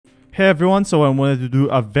Hey everyone, so I wanted to do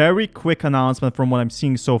a very quick announcement from what I'm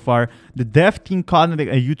seeing so far. The dev team contacted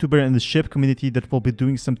a YouTuber in the SHIB community that will be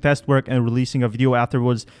doing some test work and releasing a video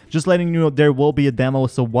afterwards. Just letting you know there will be a demo,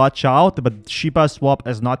 so watch out. But SHIBA swap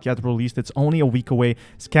is not yet released. It's only a week away.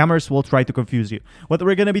 Scammers will try to confuse you. What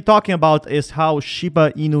we're going to be talking about is how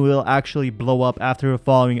SHIBA INU will actually blow up after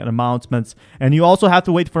following announcements. And you also have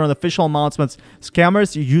to wait for an official announcements.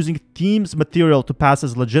 Scammers using team's material to pass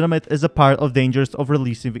as legitimate is a part of dangers of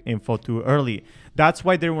releasing info too early. That's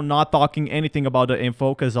why they were not talking anything about the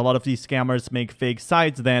info, because a lot of these scammers make fake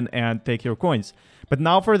sites then and take your coins. But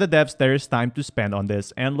now for the devs, there is time to spend on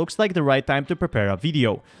this, and looks like the right time to prepare a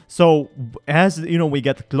video. So as you know, we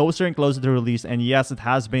get closer and closer to release, and yes, it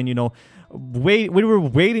has been, you know, we were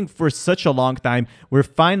waiting for such a long time. We're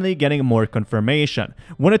finally getting more confirmation.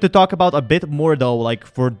 Wanted to talk about a bit more though, like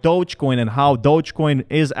for Dogecoin and how Dogecoin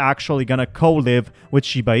is actually gonna co-live with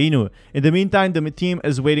Shiba Inu. In the meantime, the team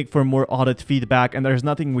is waiting for more audit feedback, and there's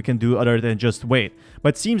nothing we can do other than just wait.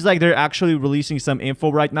 But seems like they're actually releasing some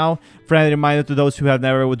info right now. Friendly reminder to those who have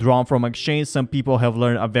never withdrawn from exchange, some people have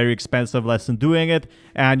learned a very expensive lesson doing it.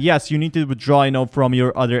 And yes, you need to withdraw, you know, from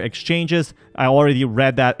your other exchanges. I already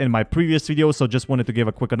read that in my previous video, so just wanted to give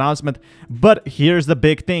a quick announcement. But here's the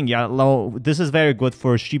big thing. Yeah, this is very good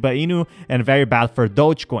for Shiba Inu and very bad for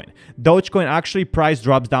Dogecoin. Dogecoin actually price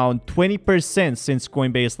drops down 20% since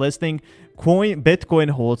Coinbase listing.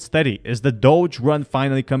 Bitcoin holds steady. Is the Doge run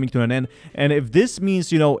finally coming to an end? And if this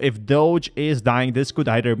means, you know, if Doge is dying, this could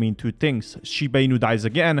either mean two things. Shiba Inu dies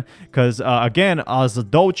again, because again, as a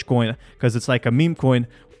Dogecoin, because it's like a meme coin,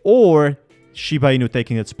 or Shiba Inu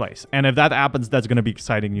taking its place. And if that happens, that's going to be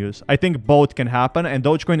exciting news. I think both can happen, and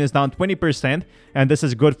Dogecoin is down 20%, and this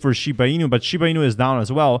is good for Shiba Inu, but Shiba Inu is down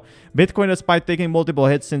as well. Bitcoin, despite taking multiple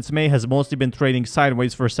hits since May, has mostly been trading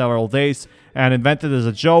sideways for several days, and invented as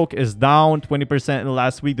a joke is down 20% in the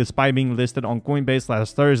last week despite being listed on Coinbase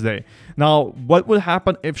last Thursday. Now, what would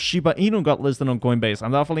happen if Shiba Inu got listed on Coinbase?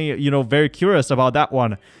 I'm definitely, you know, very curious about that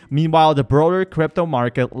one. Meanwhile, the broader crypto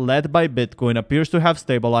market led by Bitcoin appears to have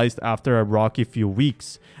stabilized after a rocky few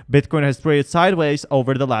weeks. Bitcoin has traded sideways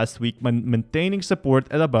over the last week, maintaining support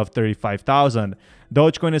at above 35,000.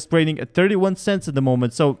 Dogecoin is trading at 31 cents at the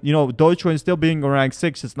moment, so, you know, Dogecoin is still being rank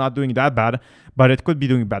 6. It's not doing that bad, but it could be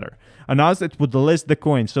doing better. Announced it would list the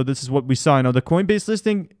coin, so this is what we saw. You know, the Coinbase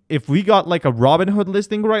listing, if we got like a Robinhood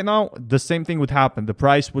listing right now, the same thing would happen. The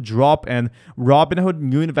price would drop, and Robinhood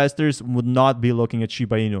new investors would not be looking at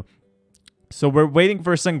Shiba Inu. So we're waiting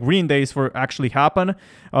for some green days for actually happen.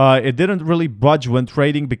 It didn't really budge when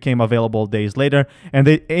trading became available days later. And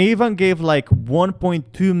they even gave like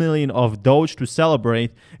 1.2 million of Doge to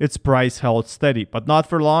celebrate. Its price held steady, but not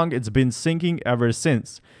for long. It's been sinking ever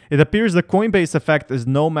since. It appears the Coinbase effect is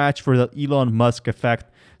no match for the Elon Musk effect.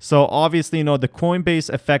 So obviously, you know, the Coinbase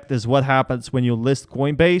effect is what happens when you list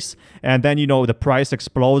Coinbase, and then, you know, the price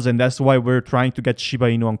explodes, and that's why we're trying to get Shiba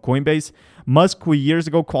Inu on Coinbase. Musk, who years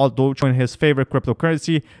ago called Dogecoin his favorite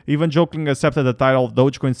cryptocurrency, even jokingly accepted the title of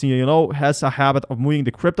Dogecoin CEO, has a habit of moving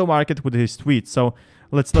the crypto market with his tweets. So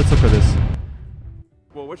let's look at this.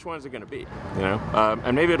 Well, which one is it going to be? You know,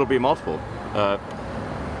 and maybe it'll be multiple.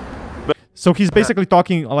 So he's basically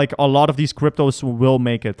talking like a lot of these cryptos will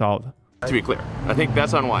make it out. To be clear, I think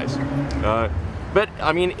that's unwise. But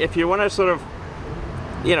I mean, if you want to sort of,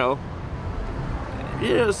 you know,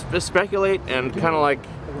 speculate and kind of like,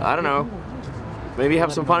 I don't know, maybe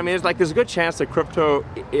have some fun. I mean, it's like there's a good chance that crypto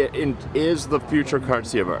is the future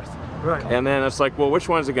currency of Earth. Right. And then it's like, well, which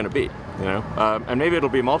one is it going to be? You know, and maybe it'll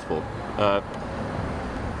be multiple.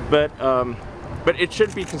 But it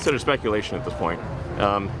should be considered speculation at this point.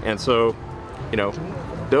 And so, you know,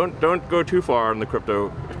 don't go too far on the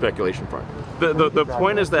crypto speculation part. The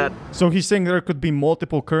point is that... So he's saying there could be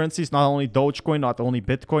multiple currencies, not only Dogecoin, not only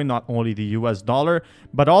Bitcoin, not only the US dollar,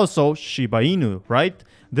 but also Shiba Inu, right?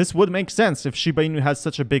 This would make sense if Shiba Inu has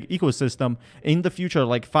such a big ecosystem. In the future,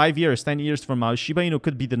 like 5 years, 10 years from now, Shiba Inu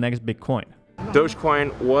could be the next big coin.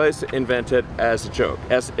 Dogecoin was invented as a joke,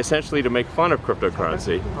 as essentially to make fun of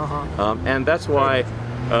cryptocurrency. And that's why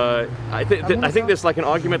I think there's like an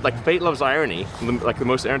argument like fate loves irony. Like the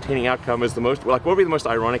most entertaining outcome is the most, like what would be the most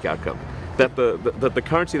ironic outcome? That the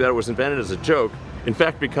currency that was invented as a joke in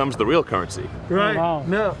fact becomes the real currency. Right. Wow.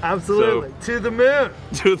 No, absolutely. So, to the moon.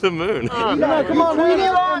 To the moon. Oh, no, come on, read it.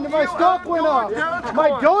 And my stock went up.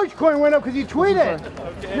 My Dogecoin went up because you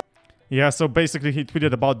tweeted. Yeah, so basically he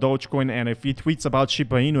tweeted about Dogecoin, and if he tweets about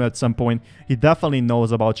Shiba Inu at some point, he definitely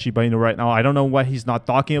knows about Shiba Inu right now. I don't know why he's not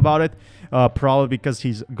talking about it. Probably because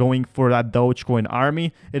he's going for that Dogecoin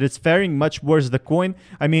army. It is faring much worse, the coin.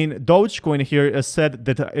 I mean, Dogecoin here is said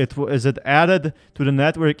that it added to the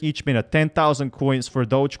network each minute. 10,000 coins for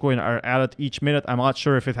Dogecoin are added each minute. I'm not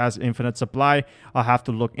sure if it has infinite supply. I'll have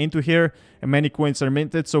to look into here. And many coins are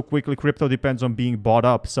minted so quickly. Crypto depends on being bought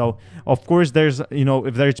up. So, of course, there's, you know,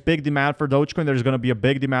 if there's big demand for Dogecoin, there's going to be a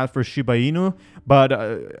big demand for Shiba Inu. But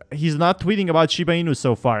he's not tweeting about Shiba Inu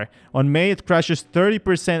so far. On May, it crashes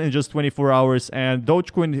 30% in just 24 hours, and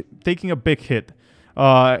Dogecoin taking a big hit.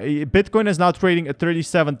 Bitcoin is now trading at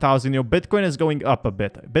 37,000. You know, Bitcoin is going up a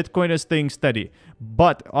bit. Bitcoin is staying steady,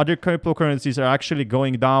 but other cryptocurrencies are actually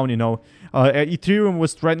going down. You know, Ethereum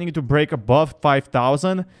was threatening to break above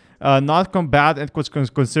 5,000. Not combat, and was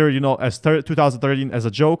considered, you know, as 2013 as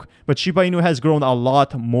a joke, but Shiba Inu has grown a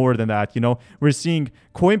lot more than that. You know, we're seeing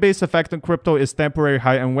Coinbase effect on crypto is temporary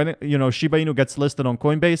high, and when, you know, Shiba Inu gets listed on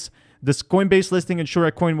Coinbase, this Coinbase listing ensure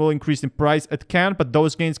a coin will increase in price. It can, but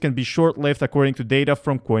those gains can be short-lived according to data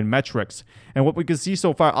from Coinmetrics. And what we can see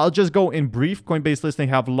so far, I'll just go in brief. Coinbase listing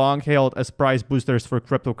have long hailed as price boosters for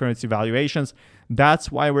cryptocurrency valuations.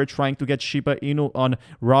 That's why we're trying to get Shiba Inu on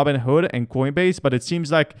Robinhood and Coinbase, but it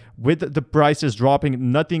seems like with the prices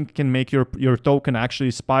dropping, nothing can make your token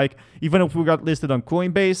actually spike. Even if we got listed on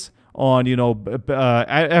Coinbase, on, you know,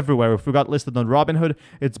 everywhere, if we got listed on Robinhood,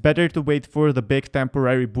 it's better to wait for the big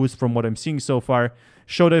temporary boost from what I'm seeing so far.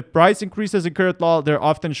 Show that price increases in current law, they're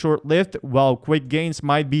often short-lived, while quick gains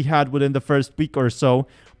might be had within the first week or so.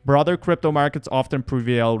 Broader crypto markets often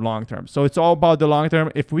prevail long-term. So it's all about the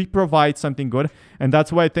long-term. If we provide something good, and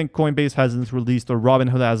that's why I think Coinbase hasn't released or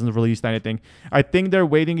Robinhood hasn't released anything. I think they're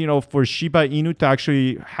waiting, you know, for Shiba Inu to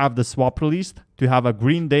actually have the swap released, to have a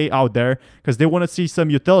green day out there, because they want to see some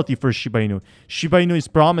utility for Shiba Inu. Shiba Inu is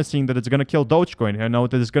promising that it's going to kill Dogecoin, you know,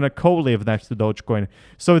 that it's going to co-live next to Dogecoin.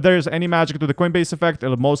 So if there's any magic to the Coinbase effect,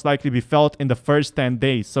 it'll most likely be felt in the first 10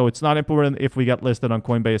 days. So it's not important if we get listed on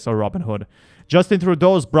Coinbase or Robinhood. Justin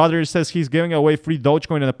Trudeau's brother says he's giving away free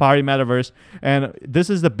Dogecoin in the party metaverse. And this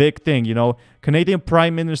is the big thing, you know. Canadian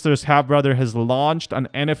Prime Minister's half-brother has launched an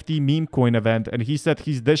NFT meme coin event, and he said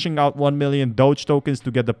he's dishing out 1 million Doge tokens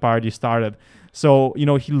to get the party started. So, you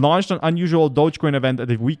know, he launched an unusual Dogecoin event at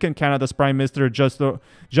the weekend. Canada's Prime Minister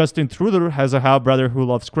Justin Trudeau has a half-brother who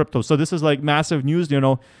loves crypto. So this is like massive news, you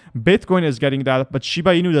know. Bitcoin is getting that, but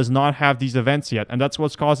Shiba Inu does not have these events yet. And that's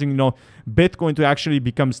what's causing, you know, Bitcoin to actually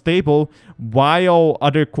become stable while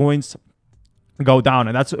other coins go down.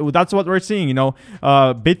 And that's what we're seeing, you know.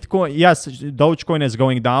 Bitcoin, yes, Dogecoin is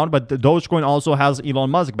going down, but the Dogecoin also has Elon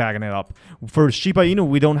Musk backing it up. For Shiba Inu,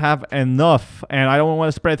 we don't have enough, and I don't want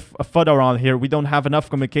to spread FUD around here. We don't have enough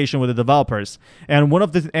communication with the developers. And one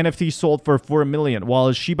of the NFTs sold for 4 million,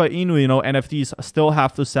 while Shiba Inu, you know, NFTs still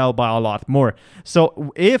have to sell by a lot more.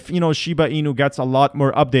 So if, you know, Shiba Inu gets a lot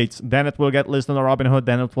more updates, then it will get listed on Robinhood,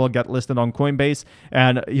 then it will get listed on Coinbase.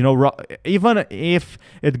 And, you know, even if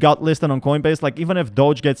it got listed on Coinbase, like even if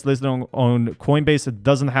Doge gets listed on Coinbase, it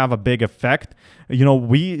doesn't have a big effect. You know,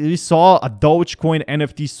 we saw a Dogecoin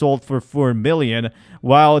NFT sold for 4 million,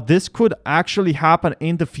 while this could actually happen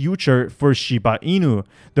in the future for Shiba Inu.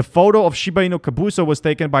 The photo of Shiba Inu Kabuso was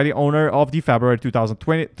taken by the owner of the February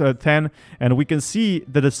 2010, and we can see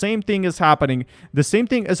that the same thing is happening. The same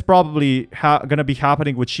thing is probably going to be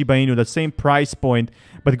happening with Shiba Inu, the same price point,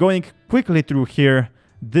 but going quickly through here,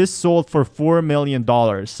 this sold for $4 million.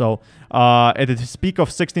 So at its peak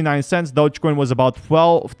of 69 cents, Dogecoin was about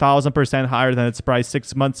 12,000% higher than its price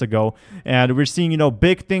 6 months ago. And we're seeing, you know,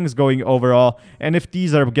 big things going overall.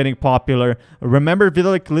 NFTs are getting popular. Remember,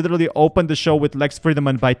 Vitalik literally opened the show with Lex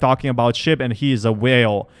Friedman by talking about SHIB, and he is a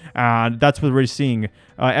whale. And that's what we're seeing.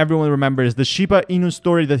 Everyone remembers the Shiba Inu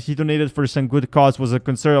story that he donated for some good cause was a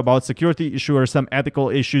concern about security issue or some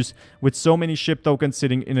ethical issues with so many SHIB tokens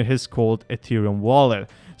sitting in his cold Ethereum wallet.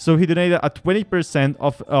 So he donated a 20%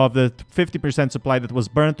 of the 50% supply that was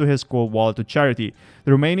burned to his cold wallet to charity.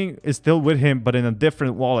 The remaining is still with him, but in a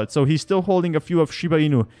different wallet. So he's still holding a few of Shiba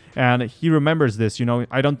Inu, and he remembers this. You know,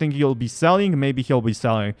 I don't think he'll be selling. Maybe he'll be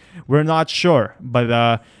selling. We're not sure,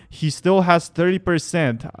 but he still has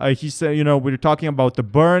 30%. He said, you know, we're talking about the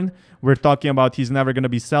burn. We're talking about he's never going to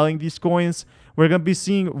be selling these coins. We're going to be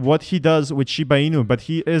seeing what he does with Shiba Inu, but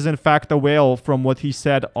he is in fact a whale from what he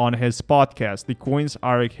said on his podcast. The coins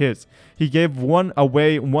are his. He gave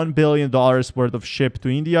away $1 billion worth of SHIB to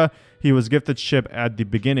India. he was gifted SHIB at the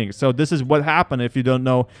beginning. So this is what happened if you don't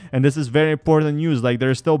know, and this is very important news. Like,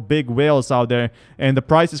 there's still big whales out there, and the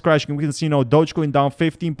price is crashing. We can see, Dogecoin down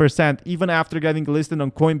 15%, even after getting listed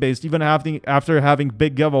on Coinbase, even after having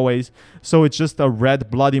big giveaways. So it's just a red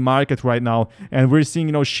bloody market right now, and we're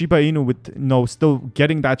seeing, Shiba Inu with, still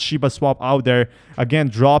getting that Shiba swap out there, again,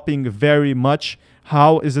 dropping very much.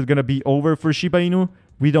 How is it going to be over for Shiba Inu?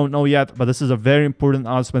 We don't know yet, but this is a very important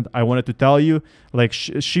announcement I wanted to tell you. Like,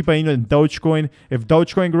 Shiba Inu and Dogecoin, if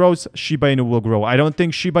Dogecoin grows, Shiba Inu will grow. I don't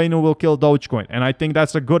think Shiba Inu will kill Dogecoin, and I think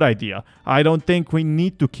that's a good idea. I don't think we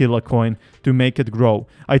need to kill a coin to make it grow.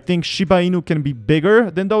 I think Shiba Inu can be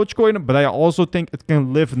bigger than Dogecoin, but I also think it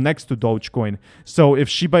can live next to Dogecoin. So if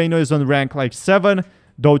Shiba Inu is on rank like 7,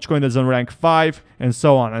 Dogecoin is on rank 5, and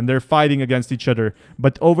so on, and they're fighting against each other.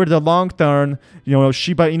 But over the long term,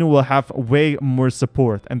 Shiba Inu will have way more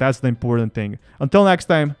support, and that's the important thing. Until next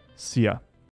time, see ya.